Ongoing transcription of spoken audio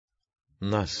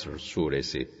Nasr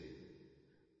suresi.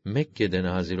 Mekke'de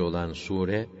nazil olan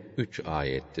sure 3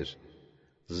 ayettir.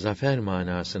 Zafer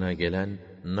manasına gelen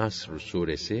Nasr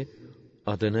suresi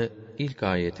adını ilk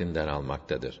ayetinden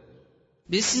almaktadır.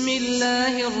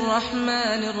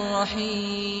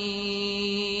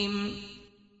 Bismillahirrahmanirrahim.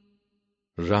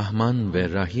 Rahman ve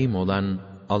Rahim olan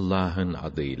Allah'ın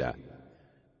adıyla.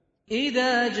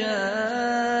 İzâ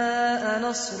câe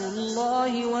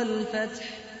nasrullâhi vel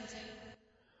feth.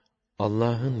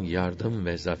 Allah'ın yardım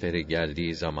ve zaferi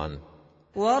geldiği zaman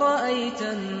وَرَأَيْتَ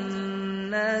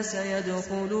النَّاسَ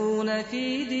يَدْخُلُونَ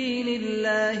فِي دِينِ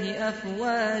اللّٰهِ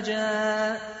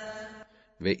أَفْوَاجًا.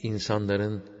 ve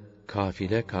insanların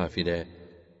kafile kafile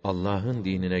Allah'ın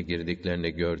dinine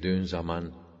girdiklerini gördüğün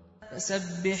zaman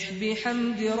فَسَبِّحْ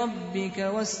بِحَمْدِ رَبِّكَ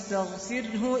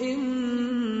وَاسْتَغْفِرْهُ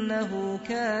إِنَّهُ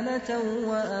كَانَ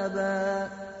تَوَّابًا.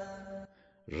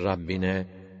 Rabbine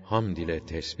hamd ile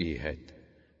tesbih et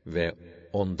ve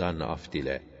ondan af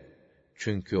dile.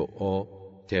 Çünkü o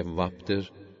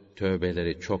tevvaptır,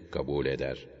 tövbeleri çok kabul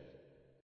eder.